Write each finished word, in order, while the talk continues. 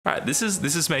All right, this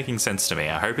is making sense to me.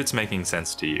 I hope it's making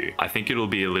sense to you. I think it'll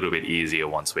be a little bit easier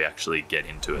once we actually get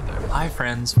into it though. Hi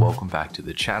friends, welcome back to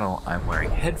the channel. I'm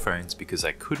wearing headphones because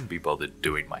I couldn't be bothered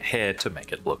doing my hair to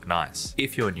make it look nice.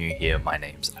 If you're new here, my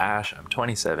name's Ash, I'm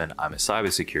 27, I'm a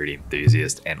cybersecurity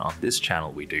enthusiast, and on this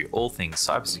channel we do all things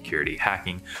cybersecurity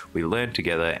hacking. We learn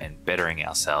together and bettering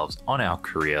ourselves on our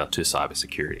career to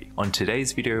cybersecurity. On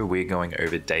today's video, we're going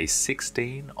over day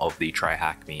 16 of the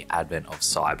tryhackme Advent of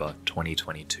Cyber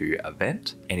 2022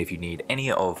 event. And if you need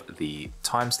any of the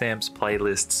timestamps,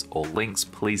 playlists, or links,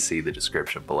 please see the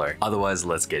description below. Otherwise,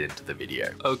 let's get into the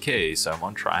video. Okay, so I'm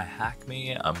on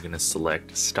tryhackme. I'm gonna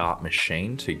select Start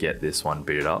Machine to get this one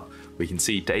booted up. We can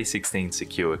see day 16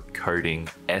 secure coding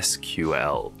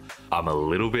SQL. I'm a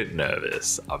little bit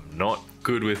nervous. I'm not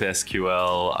good with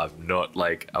SQL. I'm not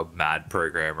like a mad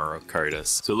programmer or coder.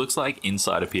 So it looks like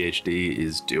Inside a PhD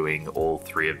is doing all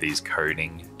three of these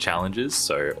coding challenges.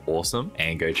 So awesome.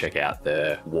 And go check out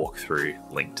the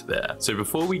walkthrough linked there. So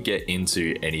before we get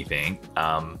into anything,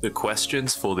 the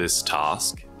questions for this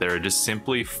task, there are just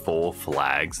simply 4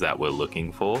 flags that we're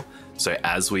looking for. So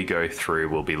as we go through,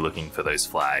 we'll be looking for those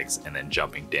flags and then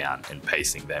jumping down and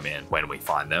pasting them in when we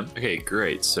find them. Okay,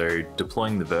 great. So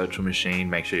deploying the virtual machine,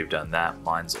 make sure you've done that.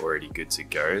 Mine's already good to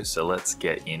go. So let's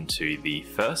get into the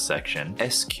first section,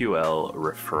 SQL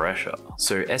Refresher.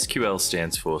 So SQL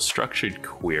stands for Structured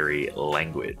Query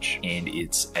Language, and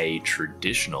it's a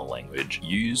traditional language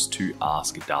used to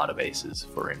ask databases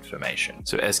for information.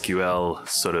 So SQL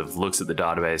sort of looks at the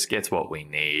database, gets what we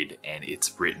need, and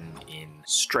it's written in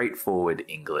straightforward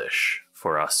English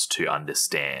for us to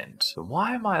understand. So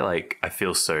why am I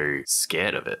feel so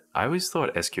scared of it? I always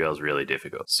thought SQL is really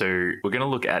difficult. So we're going to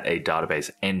look at a database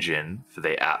engine for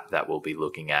the app that we'll be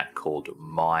looking at called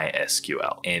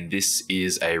MySQL. And this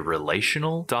is a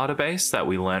relational database that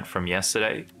we learned from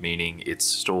yesterday, meaning it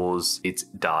stores its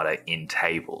data in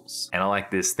tables. And I like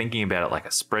this, thinking about it like a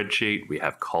spreadsheet. We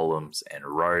have columns and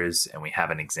rows, and we have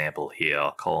an example here,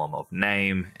 a column of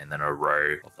name and then a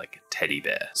row of like a teddy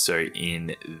bear. So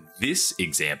in this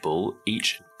example,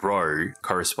 each row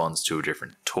corresponds to a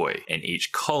different toy, and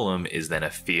each column is then a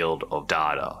field of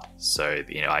data. So,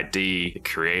 ID, the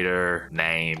creator,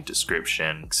 name,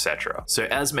 description, etc. So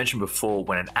as mentioned before,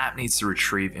 when an app needs to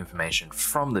retrieve information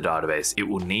from the database, it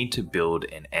will need to build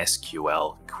an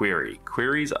SQL query.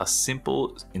 Queries are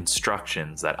simple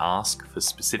instructions that ask for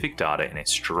specific data in a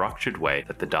structured way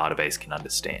that the database can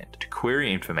understand. To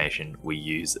query information, we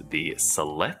use the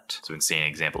select. So we can see an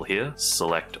example here,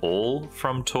 select all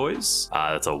from toys.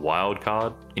 That's a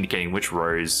wildcard, indicating which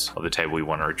rows of the table we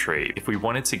want to retrieve. If we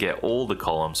wanted to get all the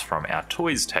columns from our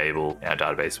toys table in our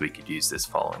database, we could use this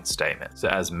following statement. So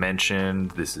as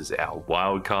mentioned, this is our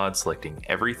wildcard selecting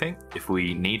everything. If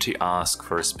we need to ask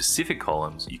for a specific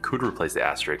columns, you could replace the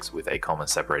asterisk with a comma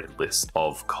separated list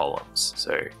of columns.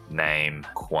 So name,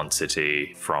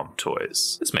 quantity, from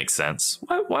toys. This makes sense.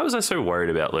 Why was I so worried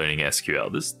about learning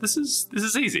SQL? This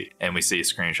is easy. And we see a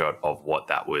screenshot of what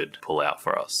that would pull out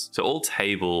for us. So all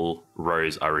table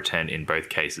rows are returned in both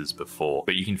cases before,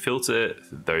 but you can filter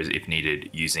those if needed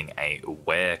using a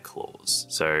where clause.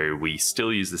 So we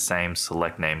still use the same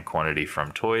select name quantity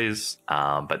from toys,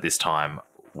 but this time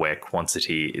where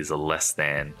quantity is a less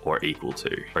than or equal to,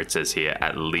 where it says here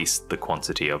at least the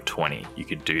quantity of 20. You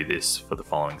could do this for the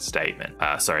following statement.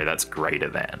 Sorry, that's greater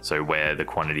than. So where the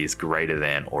quantity is greater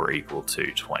than or equal to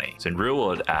 20. So in real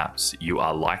world apps, you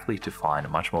are likely to find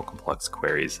much more complex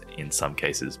queries in some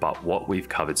cases, but what we've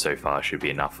covered so far should be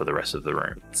enough for the rest of the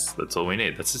room. That's all we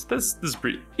need. This is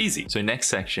pretty easy. So next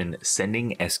section,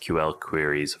 sending SQL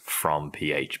queries from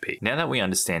PHP. Now that we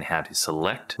understand how to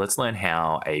select, let's learn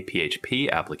how a PHP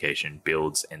application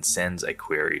builds and sends a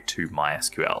query to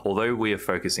MySQL. Although we are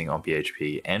focusing on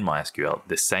PHP and MySQL,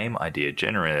 the same idea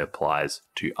generally applies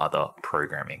to other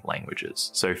programming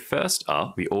languages. So first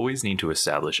up, we always need to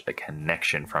establish a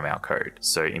connection from our code.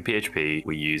 So in PHP,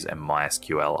 we use a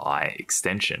MySQLi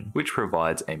extension, which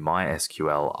provides a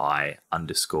MySQLi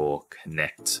underscore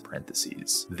connect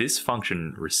parentheses. This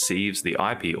function receives the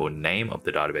IP or name of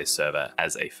the database server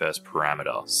as a first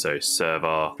parameter. So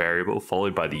server variable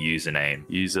followed by the username,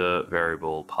 user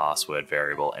variable, password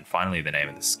variable, and finally the name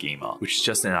of the schema, which is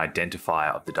just an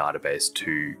identifier of the database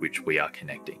to which we are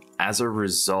connecting. As a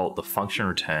result, the function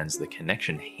returns the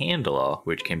connection handler,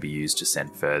 which can be used to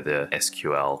send further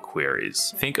SQL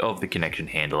queries. Think of the connection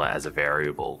handler as a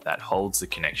variable that holds the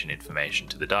connection information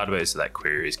to the database so that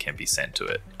queries can be sent to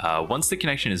it. Once the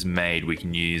connection is made, we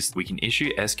can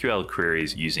issue SQL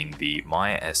queries using the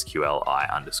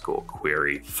MySQLi underscore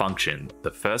query function.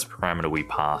 The first parameter we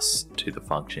pass to the the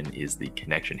function is the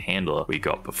connection handler we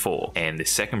got before. And the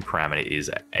second parameter is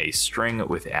a string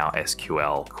with our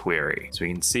SQL query. So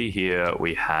we can see here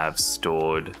we have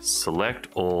stored select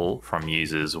all from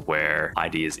users where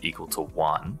ID is equal to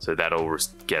 1. So that'll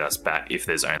get us back. If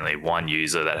there's only one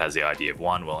user that has the ID of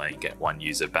 1, we'll only get one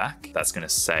user back. That's going to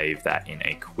save that in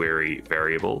a query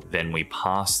variable. Then we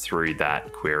pass through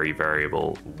that query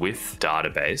variable with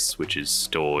database, which is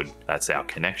stored. That's our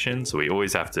connection. So we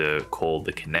always have to call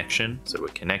the connection. So we're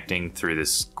connecting through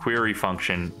this query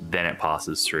function, then it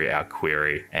passes through our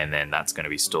query, and then that's going to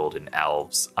be stored in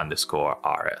elves_rs.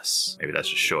 Maybe that's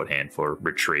just shorthand for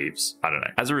retrieves. I don't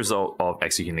know. As a result of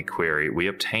executing the query, we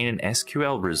obtain an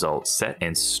SQL result set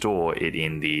and store it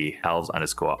in the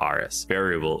elves_rs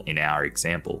variable in our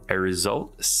example. A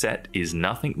result set is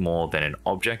nothing more than an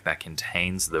object that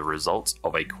contains the results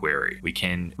of a query,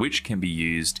 which can be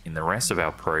used in the rest of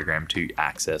our program to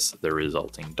access the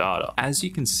resulting data. As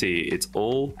you can see, it's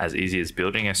all as easy as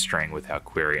building a string with our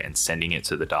query and sending it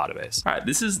to the database. All right,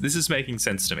 this is making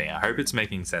sense to me. I hope it's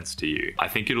making sense to you. I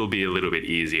think it'll be a little bit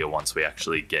easier once we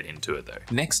actually get into it though.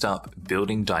 Next up,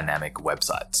 building dynamic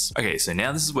websites. Okay, so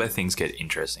now this is where things get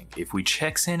interesting. If we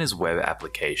check Santa's web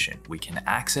application, we can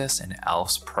access an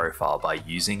ELF's profile by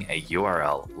using a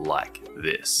URL like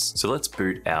this. So let's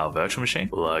boot our virtual machine.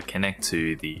 We'll connect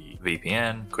to the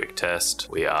VPN, quick test.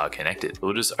 We are connected.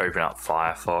 We'll just open up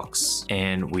Firefox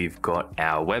and we've got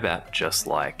our web app just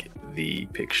like the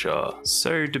picture.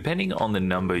 So depending on the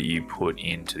number you put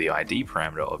into the ID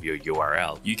parameter of your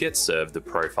URL, you get served the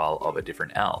profile of a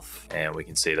different ELF. And we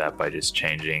can see that by just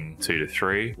changing 2 to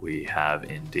 3, we have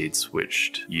indeed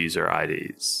switched user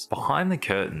IDs. Behind the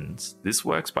curtains, this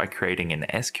works by creating an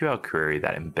SQL query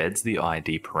that embeds the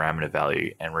ID parameter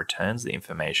value and returns the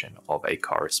information of a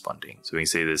corresponding. So we can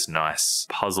see this nice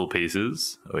puzzle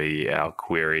pieces, our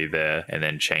query there, and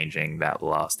then changing that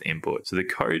last input. So the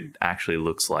code actually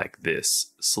looks like this.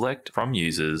 Select from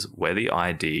users where the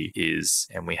ID is,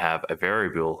 and we have a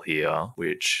variable here,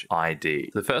 which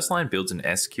ID. The first line builds an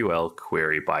SQL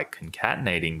query by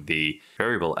concatenating the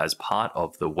variable as part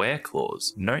of the where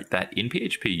clause. Note that in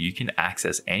PHP, you can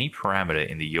access any parameter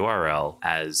in the URL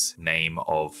as name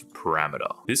of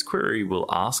parameter. This query will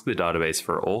ask the database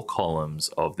for all columns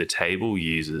of the table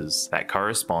users that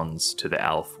corresponds to the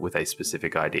ELF with a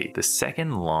specific ID. The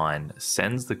second line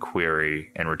sends the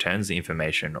query and returns the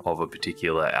information of a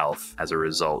particular ELF as a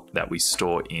result that we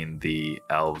store in the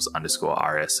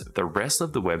elves_rs. The rest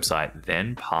of the website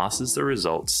then passes the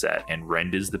results set and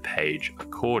renders the page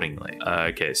accordingly.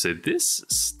 Okay, so this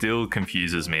still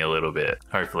confuses me a little bit.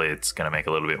 Hopefully it's going to make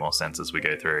a little bit more sense as we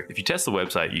go through. If you test the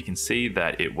website, you can see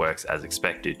that it works as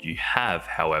expected. You have,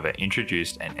 however,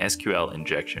 introduced an SQL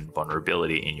injection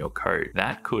vulnerability in your code.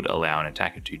 That could allow an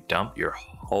attacker to dump your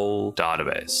whole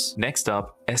database. Next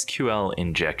up, SQL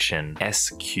Injection,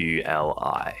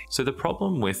 SQLi. So the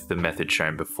problem with the method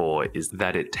shown before is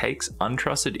that it takes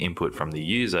untrusted input from the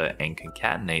user and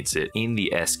concatenates it in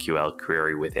the SQL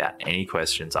query without any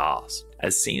questions asked.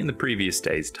 As seen in the previous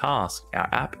day's task, our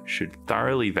app should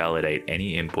thoroughly validate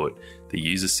any input the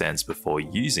user sends before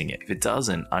using it. If it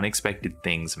doesn't, unexpected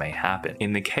things may happen.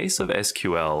 In the case of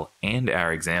SQL and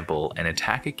our example, an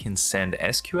attacker can send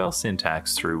SQL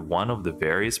syntax through one of the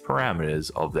various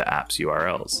parameters of the app's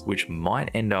URLs, which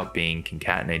might end up being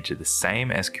concatenated to the same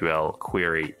SQL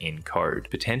query in code,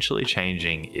 potentially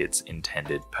changing its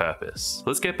intended purpose.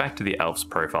 Let's get back to the ELF's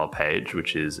profile page,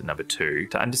 which is number 2.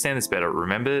 To understand this better,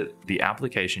 remember the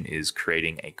application is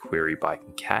creating a query by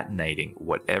concatenating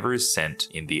whatever is sent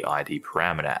in the ID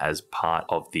parameter as part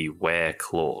of the where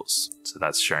clause. So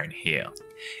that's shown here.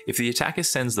 If the attacker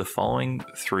sends the following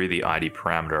through the ID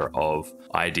parameter of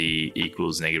ID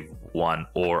equals -1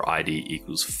 or ID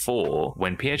equals 4,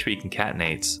 when PHP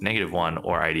concatenates -1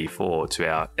 or ID 4 to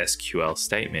our SQL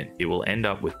statement, it will end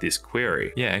up with this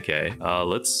query. Yeah, okay,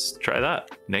 let's try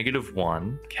that.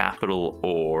 -1, capital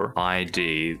or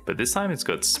ID, but this time it's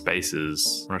got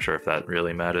spaces. I'm not sure if that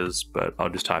really matters, but I'll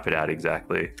just type it out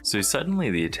exactly. So suddenly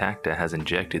the attacker has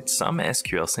injected some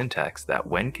SQL syntax that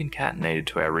when concatenated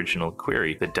to our original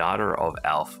query, the data of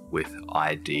ELF with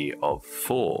ID of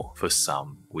 4 for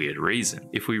some weird reason.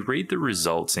 If we read the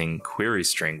resulting query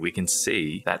string, we can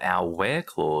see that our where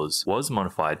clause was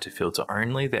modified to filter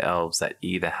only the elves that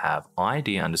either have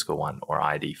ID_1 or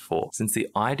ID 4. Since the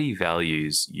ID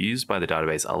values used by the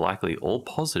database are likely all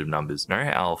positive numbers, no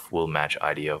elf will match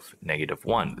ID of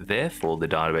 -1. Therefore, the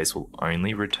database will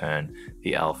only return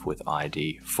the elf with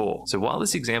ID 4. So while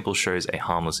this example shows a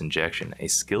harmless injection, a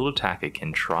skilled attacker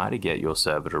can try to get your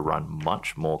server to run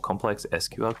much more complex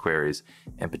SQL queries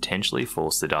and potentially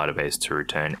force the database to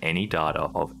return any data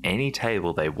of any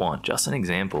table they want. Just an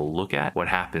example, look at what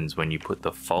happens when you put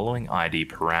the following ID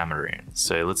parameter in.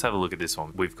 So let's have a look at this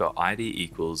one. We've got ID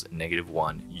equals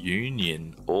 -1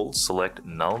 union all select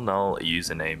null null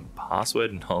username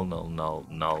password null null null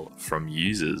null from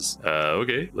users.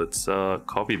 Okay, let's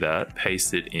copy that,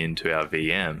 paste it into our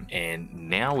VM, and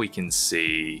now we can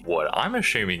see what I'm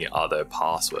assuming are their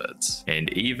passwords and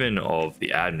even of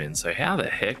the admin. So how the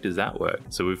heck does that work?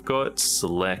 So we've got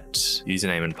select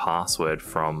username and password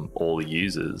from all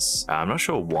users. I'm not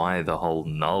sure why the whole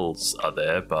nulls are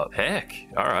there, but heck,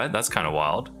 all right, that's kind of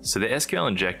wild. So the SQL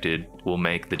injected will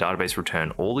make the database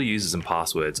return all the users and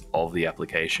passwords of the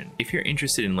application. If you're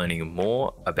interested in learning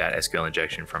more about SQL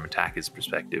injection from attacker's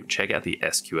perspective, check out the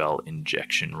SQL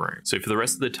injection room. So for the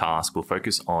rest of the task, we'll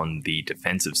focus on the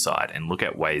defensive side and look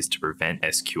at ways to prevent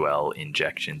SQL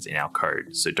injections in our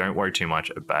code. So don't worry too much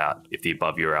about if the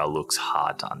above URL looks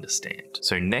hard to understand.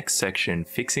 So next section,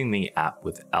 fixing the app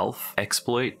with ELF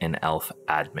exploit and ELF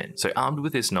admin. So armed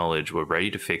with this knowledge, we're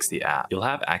ready to fix the app. You'll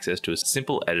have access to a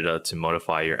simple editor to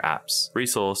modify your app's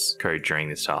resource code during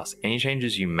this task. Any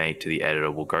changes you make to the editor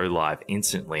will go live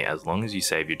instantly as long as you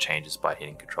save your changes by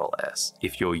hitting Ctrl+S.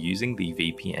 If you're using the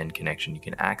VPN connection, you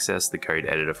can access the code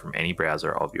editor from any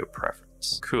browser of your preference.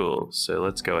 Cool, so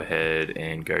let's go ahead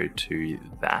and go to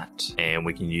that, and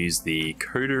we can use the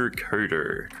coder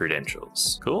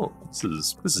credentials. Cool, this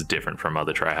is different from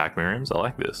other tryhackme rooms. I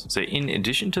like this. So in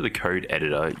addition to the code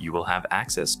editor, you will have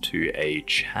access to a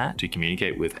chat to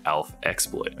communicate with ELF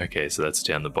exploit. Okay, so that's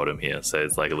down the bottom here, so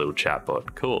it's like a little chat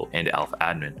bot. Cool. And ELF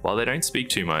admin. While they don't speak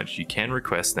too much, you can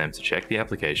request them to check the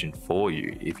application for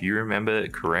you. If you remember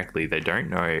correctly, they don't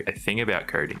know a thing about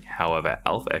coding. However,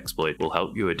 ELF exploit will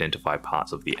help you identify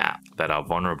parts of the app that are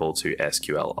vulnerable to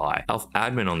SQLi. ELF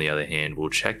admin, on the other hand, will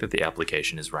check that the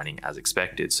application is running as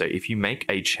expected. So if you make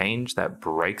a change that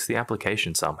breaks the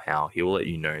application somehow, he will let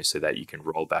you know so that you can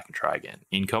roll back and try again.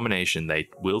 In combination, they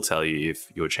will tell you if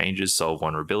your changes solve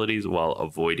vulnerabilities while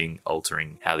avoiding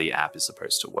altering how the app is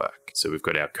supposed to work. So we've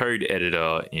got our code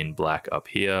editor in black up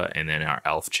here, and then our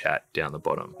ELF chat down the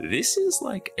bottom. This is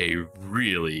like a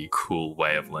really cool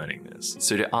way of learning this.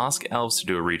 So to ask ELFs to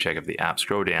do a recheck of the app,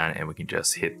 scroll down and we can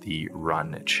just hit the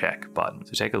run check button.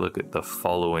 So take a look at the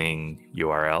following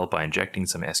URL. By injecting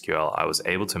some SQL, I was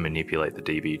able to manipulate the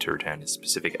DB to return a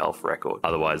specific ELF record.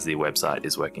 Otherwise, the website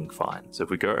is working fine. So if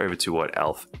we go over to what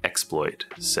ELF exploit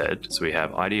said, so we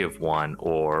have ID of 1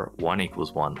 or 1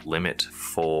 equals 1, limit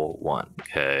for 1.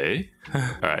 Okay. All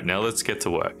right, now let's get to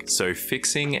work. So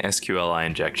fixing SQLi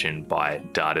injection by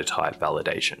data type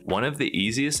validation. One of the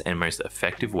easiest and most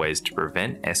effective ways to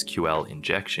prevent SQL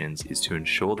injections is to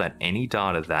ensure that any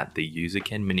data that the user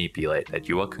can manipulate that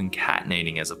you are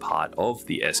concatenating as a part of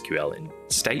the SQL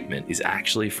statement is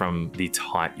actually from the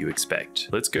type you expect.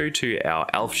 Let's go to our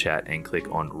ELF chat and click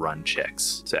on run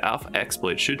checks. So ELF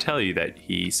exploit should tell you that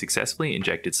he successfully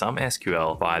injected some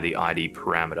SQL via the ID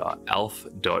parameter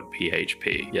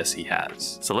elf.php. Yes, he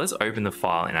has. So let's open the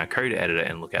file in our code editor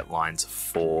and look at lines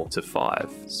 4 to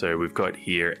 5. So we've got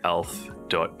here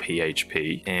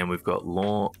elf.php, and we've got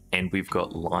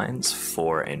lines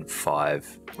 4 and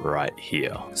 5 right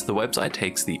here. So the website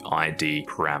takes the ID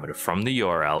parameter from the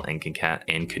URL and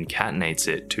concatenates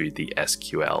it to the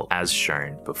SQL as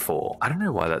shown before. I don't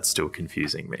know why that's still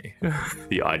confusing me.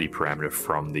 The ID parameter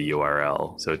from the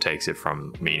URL. So it takes it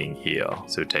from meaning here.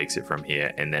 So it takes it from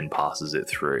here and then passes it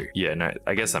through. Yeah, no,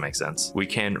 I guess that makes sense. We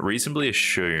can reasonably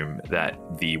assume that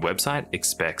the website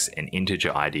expects an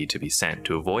integer ID to be sent.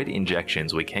 To avoid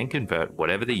injections, we can convert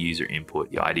whatever the user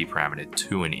input, the ID parameter,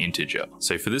 to an integer.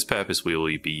 So for this purpose, we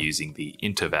will be using the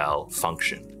interval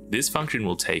function. This function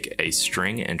will take a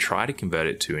string and try to convert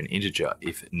it to an integer.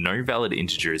 If no valid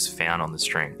integer is found on the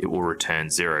string, it will return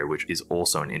 0, which is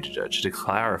also an integer. To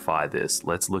clarify this,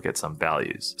 let's look at some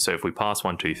values. So if we pass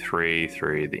 1, 2, 3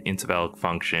 through the interval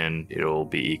function, it'll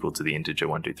be equal to the integer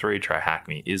 1, 2, 3.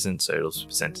 Tryhackme isn't, so it'll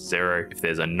send to 0. If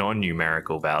there's a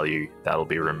non-numerical value, that'll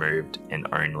be removed and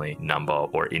only number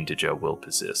or integer will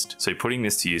persist. So putting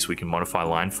this to use, we can modify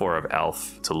line 4 of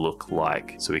ELF to look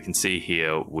like. So we can see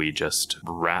here, we just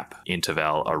wrap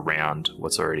interval around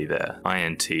what's already there.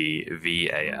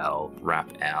 INTVAL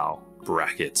wrap our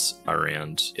brackets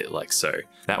around it like so.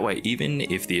 That way, even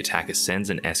if the attacker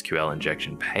sends an SQL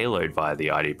injection payload via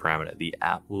the ID parameter, the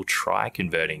app will try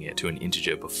converting it to an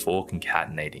integer before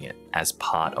concatenating it as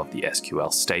part of the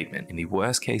SQL statement. In the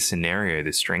worst case scenario,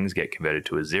 the strings get converted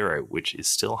to a 0, which is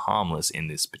still harmless in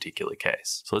this particular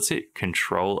case. So let's hit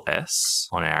Ctrl+S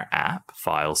on our app,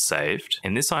 file saved,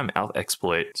 and this time ELF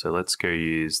exploit. So let's go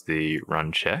use the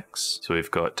run checks. So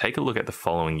we've got, take a look at the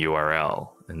following URL.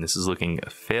 and this is looking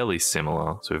fairly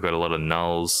similar. So we've got a lot of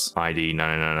nulls, ID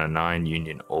 9999,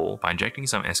 union all. By injecting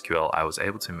some SQL, I was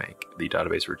able to make the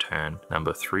database return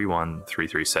number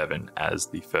 31337 as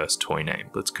the first toy name.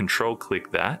 Let's control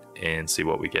click that and see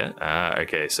what we get.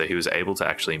 Okay, so he was able to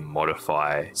actually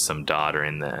modify some data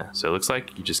in there. So it looks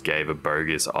like you just gave a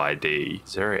bogus ID.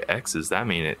 0x, does that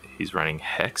mean he's running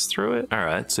hex through it? All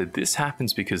right, so this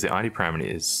happens because the ID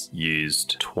parameter is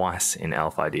used twice in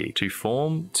elf ID to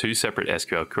form two separate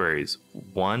SQL queries.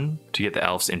 One to get the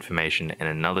elf's information and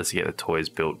another to get the toys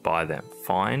built by them.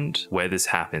 Find where this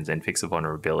happens and fix a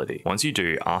vulnerability. Once you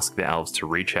do, ask the elves to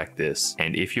recheck this,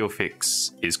 and if your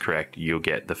fix is correct, you'll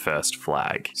get the first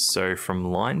flag. So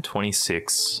from line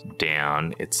 26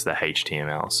 down, it's the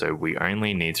HTML, so we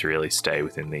only need to really stay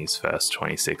within these first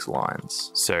 26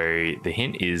 lines. So the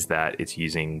hint is that it's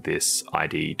using this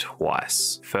ID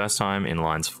twice. First time in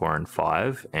lines 4 and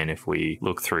 5, and if we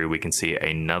look through, we can see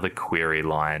another query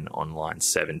line on line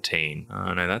 17.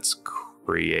 Oh no, that's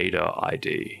creator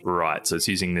ID. Right, so it's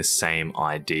using this same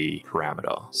ID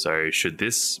parameter. So should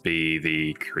this be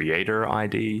the creator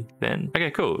ID then? Okay,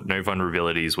 cool. No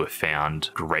vulnerabilities were found.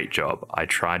 Great job. I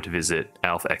tried to visit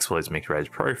elf exploits microd's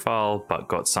profile, but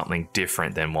got something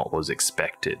different than what was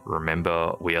expected.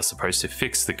 Remember, we are supposed to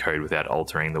fix the code without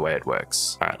altering the way it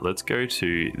works. All right, let's go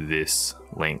to this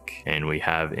link, and we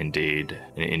have indeed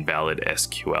an invalid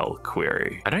SQL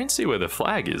query. I don't see where the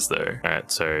flag is though. All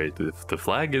right, so the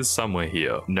flag is somewhere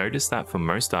here. Notice that for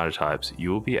most data types, you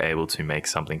will be able to make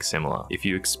something similar. If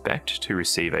you expect to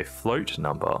receive a float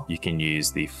number, you can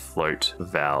use the float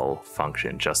val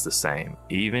function just the same,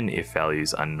 even if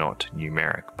values are not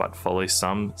numeric, but follow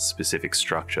some specific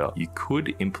structure. You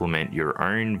could implement your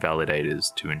own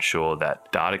validators to ensure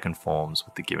that data conforms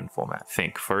with the given format.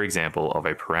 Think, for example, of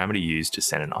a parameter used to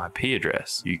send an IP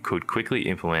address. You could quickly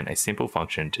implement a simple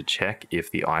function to check if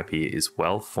the IP is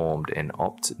well formed and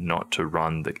opt not to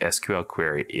run the SQL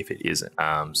query if it isn't.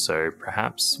 So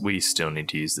perhaps we still need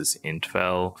to use this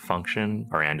intval function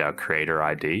around our creator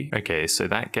ID. Okay, so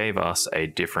that gave us a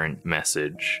different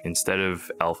message. Instead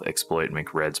of elf exploit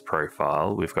microd's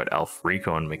profile, we've got elf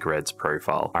recon microd's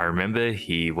profile. I remember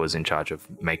he was in charge of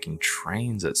making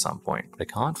trains at some point, but I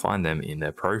can't find them in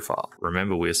their profile.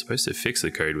 Remember, we're supposed to fix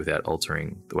the code without altering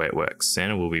the way it works.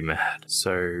 Santa will be mad.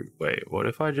 So wait, what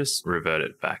if I just revert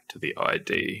it back to the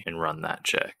ID and run that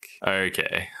check?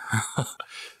 Okay.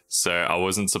 So I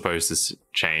wasn't supposed to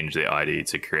change the ID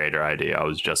to creator ID. I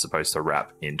was just supposed to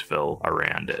wrap intval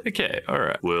around it. Okay, all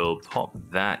right. We'll pop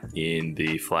that in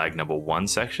the flag number 1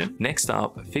 section. Next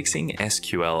up, fixing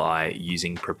SQLi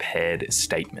using prepared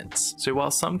statements. So while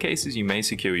some cases you may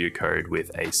secure your code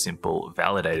with a simple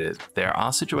validator, there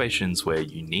are situations where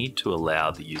you need to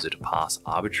allow the user to pass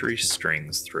arbitrary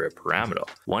strings through a parameter.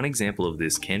 One example of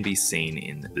this can be seen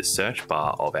in the search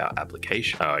bar of our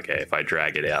application. Oh, okay, if I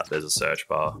drag it out, there's a search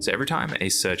bar. So every time a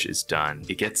search is done,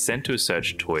 it gets sent to a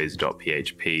search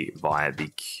toys.php via the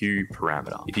Q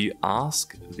parameter. If you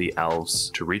ask the elves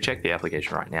to recheck the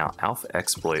application right now, elf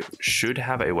exploit should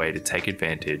have a way to take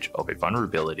advantage of a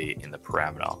vulnerability in the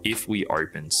parameter if we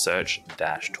open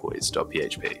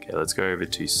search-toys.php. Okay, let's go over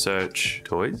to search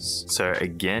toys. So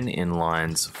again, in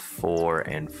lines 4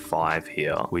 and 5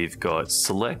 here, we've got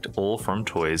select all from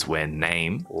toys where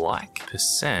name, like,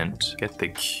 percent, get the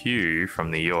Q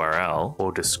from the URL,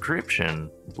 or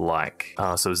description like.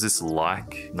 So is this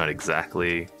like? Not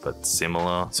exactly, but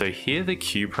similar. So here the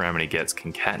Q parameter gets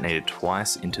concatenated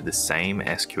twice into the same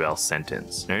SQL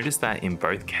sentence. Notice that in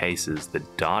both cases, the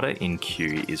data in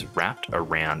Q is wrapped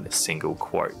around single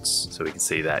quotes. So we can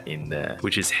see that in there,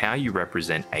 which is how you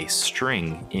represent a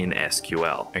string in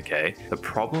SQL. Okay, the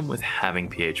problem with having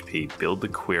PHP build the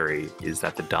query is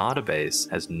that the database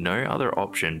has no other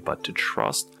option but to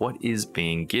trust what is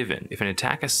being given. If an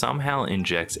attacker somehow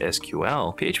injects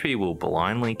SQL, PHP will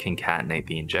blindly concatenate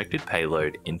the injected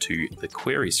payload into the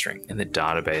query string and the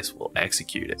database will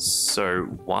execute it. So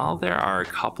while there are a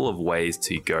couple of ways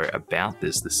to go about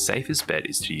this, the safest bet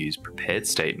is to use prepared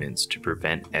statements to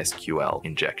prevent SQL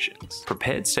injections.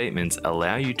 Prepared statements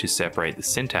allow you to separate the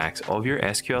syntax of your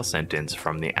SQL sentence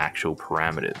from the actual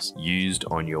parameters used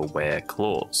on your where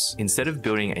clause. Instead of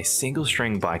building a single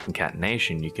string by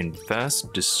concatenation, you can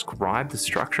first describe the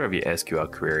structure of your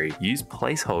SQL query, use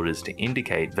placeholders to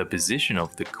indicate the position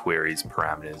of the query's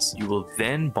parameters. You will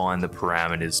then bind the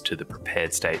parameters to the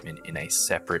prepared statement in a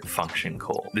separate function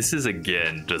call. This is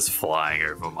again just flying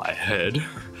over my head.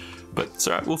 but it's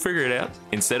all right, we'll figure it out.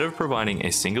 Instead of providing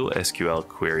a single SQL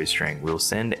query string, we'll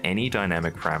send any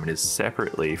dynamic parameters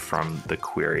separately from the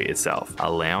query itself,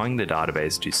 allowing the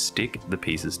database to stick the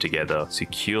pieces together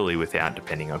securely without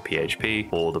depending on PHP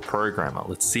or the programmer.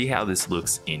 Let's see how this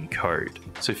looks in code.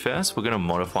 So first, we're going to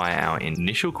modify our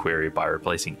initial query by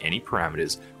replacing any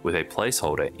parameters with a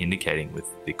placeholder indicating with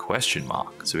the question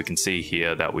mark. So we can see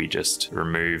here that we just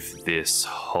remove this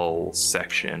whole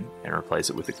section and replace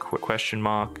it with a question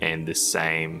mark, and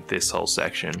this whole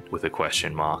section with a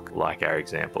question mark, like our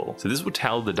example. So this will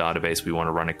tell the database we want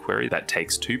to run a query that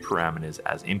takes two parameters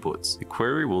as inputs. The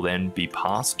query will then be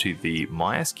passed to the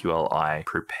MySQLi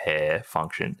prepare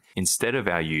function instead of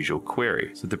our usual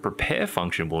query. So the prepare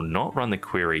function will not run the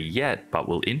query yet, but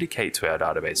will indicate to our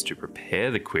database to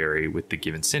prepare the query with the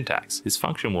given syntax. This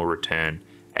function will return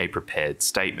a prepared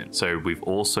statement. So we've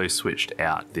also switched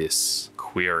out this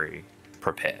query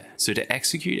prepare. So to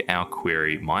execute our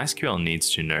query, MySQL needs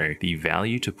to know the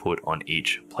value to put on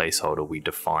each placeholder we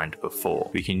defined before.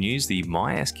 We can use the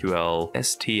MySQL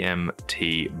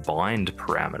stmt bind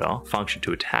parameter function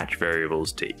to attach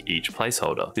variables to each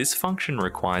placeholder. This function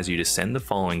requires you to send the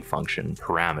following function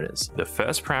parameters. The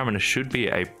first parameter should be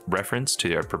a reference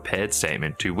to a prepared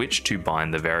statement to which to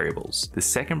bind the variables. The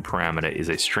second parameter is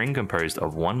a string composed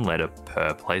of one letter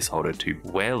per placeholder to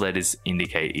where letters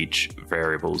indicate each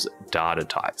variable's data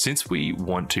type. Since we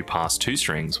want to pass two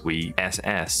strings, we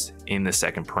SS in the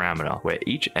second parameter, where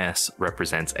each S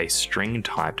represents a string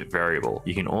typed variable.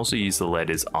 You can also use the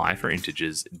letters I for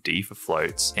integers, D for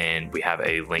floats, and we have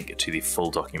a link to the full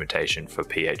documentation for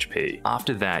PHP.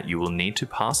 After that, you will need to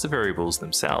pass the variables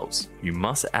themselves. You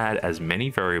must add as many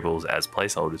variables as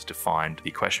placeholders to find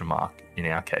the question mark in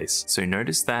our case. So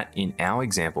notice that in our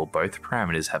example, both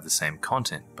parameters have the same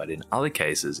content, but in other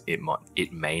cases,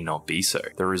 it may not be so.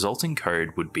 The resulting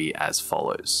code would be as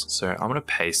follows. So I'm going to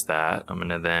paste that. I'm going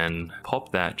to then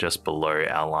pop that just below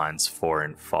our lines 4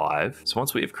 and 5. So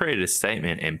once we have created a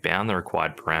statement and bound the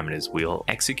required parameters, we'll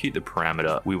execute the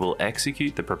parameter. We will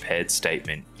execute the prepared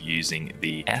statement using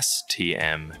the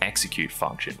stm execute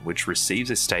function, which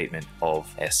receives a statement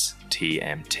of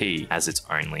stmt as its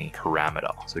only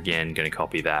parameter. So again, going to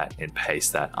copy that and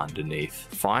paste that underneath.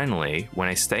 Finally, when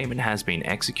a statement has been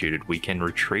executed, we can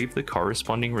retrieve the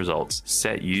corresponding results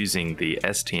set using the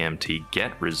stmt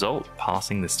get result,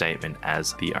 passing the statement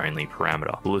as the only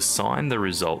parameter. We'll assign the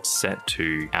result set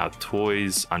to our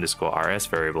toys_rs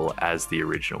variable as the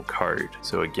original code.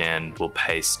 So again, we'll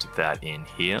paste that in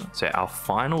here. So our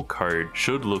final code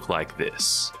should look like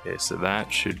this. Okay, so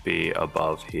that should be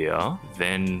above here.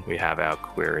 Then we have our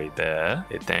query there.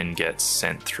 It then gets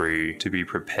sent through to be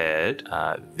prepared.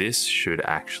 This should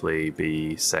actually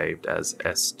be saved as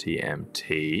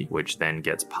stmt, which then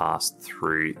gets passed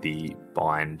through the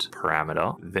bind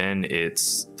parameter. Then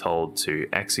it's told to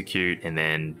execute, and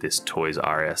then this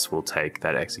toys_rs will take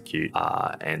that execute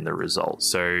and the result.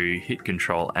 So hit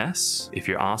Control S. If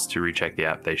you're asked to recheck the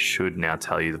app, they should now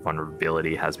tell you the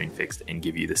vulnerability has been fixed and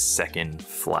give you the second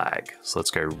flag. So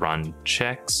let's go run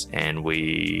checks, and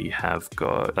we have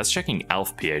got, that's checking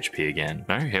elf PHP again.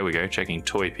 No, here we go, checking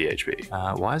toy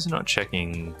PHP. Why is it not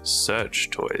checking search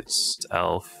toys? It's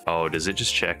elf. Oh, does it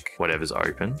just check whatever's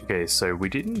open? Okay, so we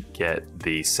didn't get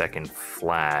the second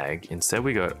flag. Instead,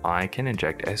 we got I can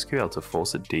inject SQL to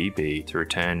force a DB to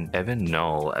return Evan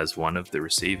null as one of the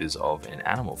receivers of an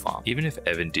animal farm. Even if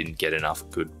Evan didn't get enough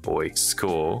good boy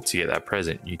score to get that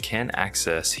present, you can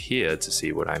access here to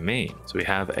see what I mean. So we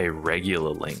have a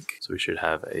regular link. So we should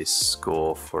have a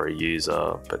score for a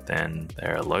user, but then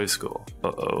they're a low score.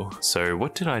 Uh-oh. So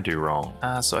what did I do wrong?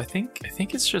 So I think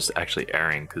it's just actually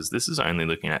erroring, because this is only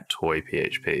looking at toy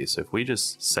PHP. So if we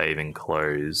just save and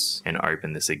close and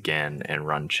open this again and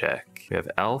run check, we have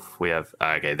elf, we have,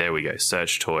 okay, there we go.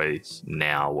 Search toys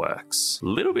now works. A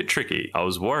little bit tricky. I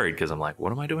was worried because I'm like,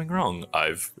 what am I doing wrong?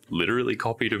 I've literally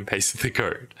copied and pasted the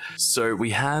code. So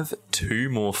we have two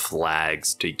more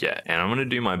flags to get, and I'm going to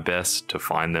do my best to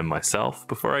find them myself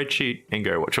before I cheat and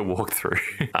go watch a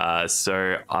walkthrough.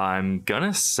 So I'm going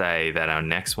to say that our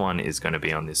next one is going to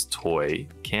be on this toy.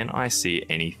 Can I see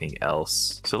anything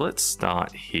else? So let's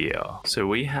start here. So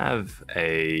we have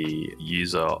a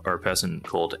user or a person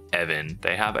called Evan.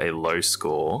 They have a low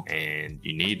score and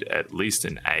you need at least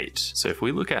an 8. So if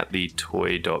we look at the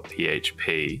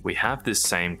toy.php, we have this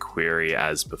same query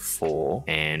as before,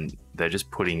 and they're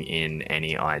just putting in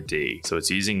any ID. So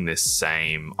it's using this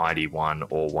same ID1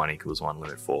 or 1 = 1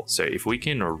 limit 4. So if we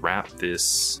can wrap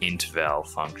this int_val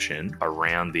function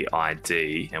around the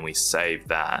ID and we save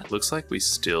that, looks like we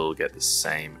still get the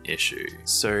same issue.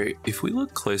 So if we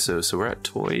look closer, so we're at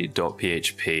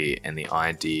toy.php and the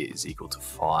ID is equal to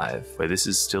 5, where this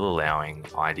is still allowing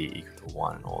ID equal to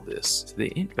 1 and all this. So the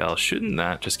int_val, shouldn't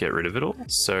that just get rid of it all?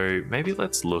 So maybe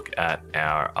let's look at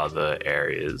our other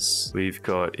areas. We've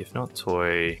got if not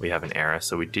toy, we have an error,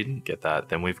 so we didn't get that.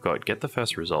 Then we've got get the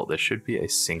first result. There should be a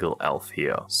single elf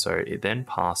here. So it then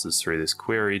passes through this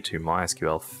query to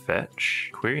MySQL fetch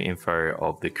query info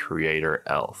of the creator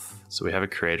elf. So we have a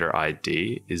creator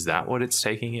ID. Is that what it's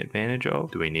taking advantage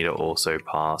of? Do we need to also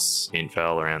pass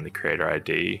int_val around the creator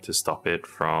ID to stop it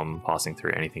from passing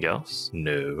through anything else?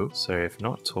 No. So if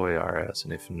not toy rs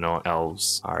and if not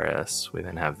elves rs, we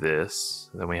then have this.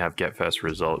 Then we have get first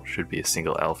result, should be a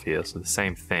single elf here. So the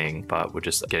same thing, but we're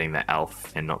just getting the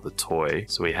elf and not the toy.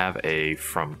 So we have a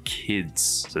from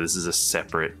kids. So this is a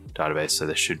separate database, so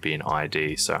there should be an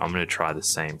ID. So I'm going to try the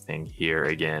same thing here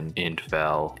again,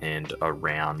 int_val and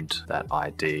around that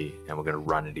ID, and we're going to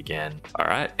run it again. All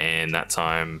right, and that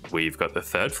time we've got the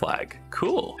third flag.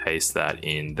 Cool. Paste that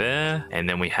in there, and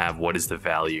then we have what is the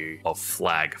value of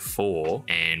flag 4,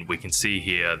 and we can see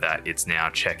here that it's now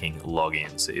checking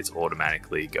login, so it's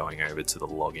automatically going over to the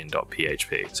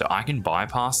login.php. So I can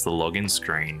bypass the login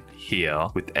screen here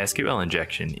with SQL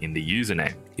injection in the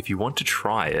username. If you want to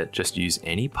try it, just use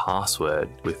any password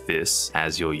with this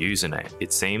as your username.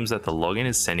 It seems that the login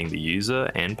is sending the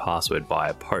user and password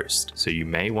via post. So you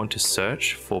may want to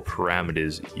search for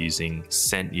parameters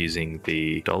sent using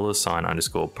the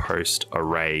 $_post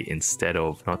array instead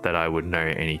of, not that I would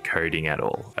know any coding at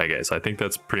all. Okay, so I think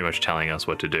that's pretty much telling us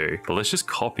what to do. But let's just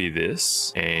copy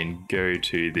this and go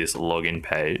to this login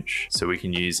page. So we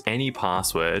can use any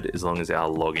password as long as our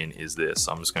login is this.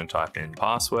 So I'm just going to type in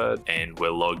password and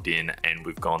we're logged in and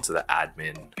we've gone to the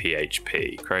admin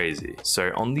PHP. Crazy.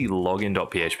 So on the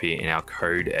login.php in our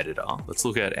code editor, let's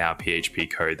look at our PHP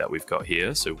code that we've got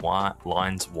here. So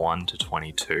lines 1 to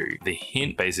 22. The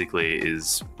hint basically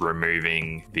is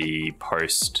removing the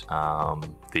post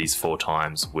these 4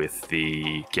 times with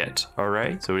the get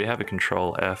array. So we have a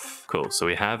control F. Cool. So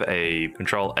we have a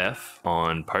control F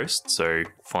on post. So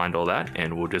find all that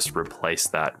and we'll just replace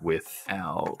that with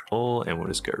our all, and we'll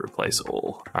just go replace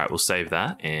all. All right, we'll save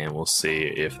that and we'll see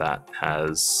if that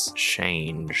has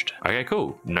changed. Okay,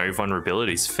 cool. No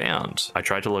vulnerabilities found. I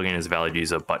tried to log in as a valid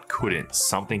user, but couldn't.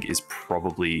 Something is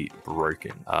probably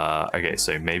broken. Okay,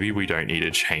 so maybe we don't need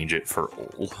to change it for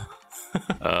all.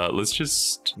 let's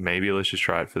just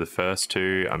try it for the first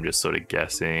 2. I'm just sort of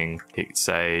guessing. Hit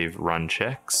save, run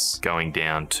checks. Going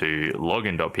down to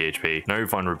login.php. No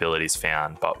vulnerabilities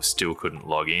found, but still couldn't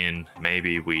log in.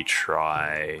 Maybe we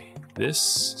try this.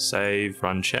 Save,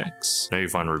 run checks. No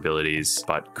vulnerabilities,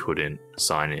 but couldn't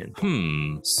sign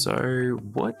in. So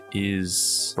what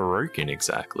is broken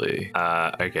exactly?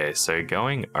 Okay, so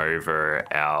going over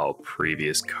our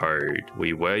previous code,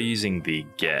 we were using the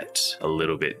get a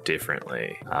little bit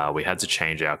differently. We had to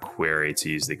change our query to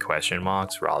use the question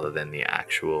marks rather than the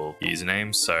actual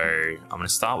username. So I'm going to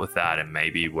start with that, and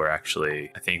maybe I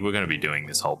think we're going to be doing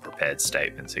this whole prepared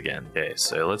statements again. Okay,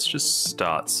 so let's just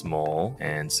start small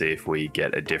and see if we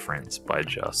get a difference by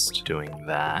just doing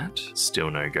that.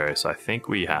 Still no go. So I think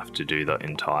we have to do the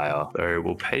entire. So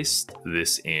we'll paste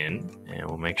this in and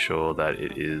we'll make sure that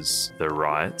it is the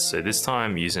right. So this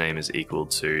time username is equal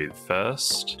to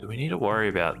first. Do we need to worry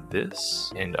about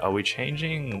this? And are we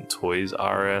changing toys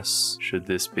RS? Should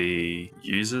this be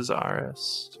users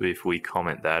RS? So if we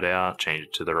comment that out, change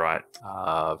it to the right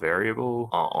variable.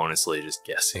 Honestly, just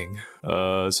guessing.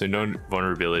 So no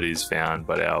vulnerabilities found,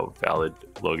 but our valid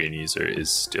login user is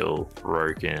still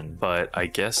broken. But I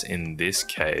guess in this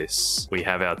case, we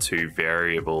have our 2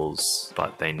 variables,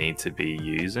 but they need to be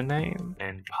username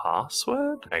and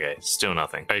password. Okay, still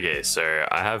nothing. Okay, so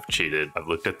I have cheated. I've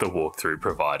looked at the walkthrough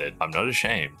provided. I'm not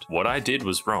ashamed. What I did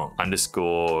was wrong.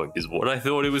 Underscore is what I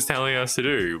thought it was telling us to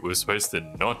do. We're supposed to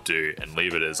not do and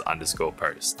leave it as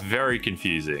 _post. Very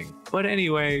confusing. But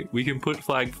anyway, we can put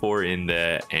flag 4 in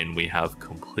there and we have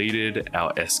completed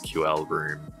our SQL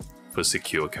room for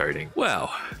secure coding. Wow,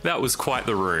 that was quite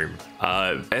the room.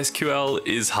 SQL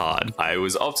is hard. I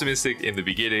was optimistic in the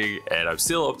beginning and I'm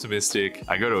still optimistic.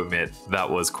 I got to admit that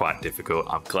was quite difficult.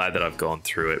 I'm glad that I've gone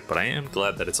through it, but I am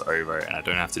glad that it's over and I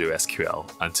don't have to do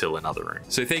SQL until another room.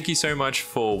 So thank you so much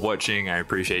for watching. I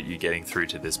appreciate you getting through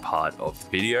to this part of the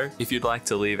video. If you'd like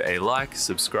to leave a like,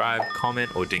 subscribe,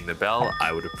 comment, or ding the bell,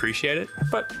 I would appreciate it.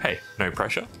 But hey, no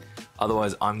pressure.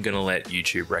 Otherwise, I'm gonna let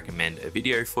YouTube recommend a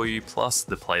video for you, plus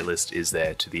the playlist is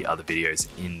there to the other videos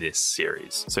in this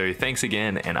series. So thanks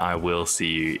again, and I will see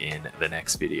you in the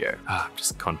next video. I'm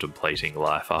just contemplating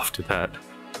life after that.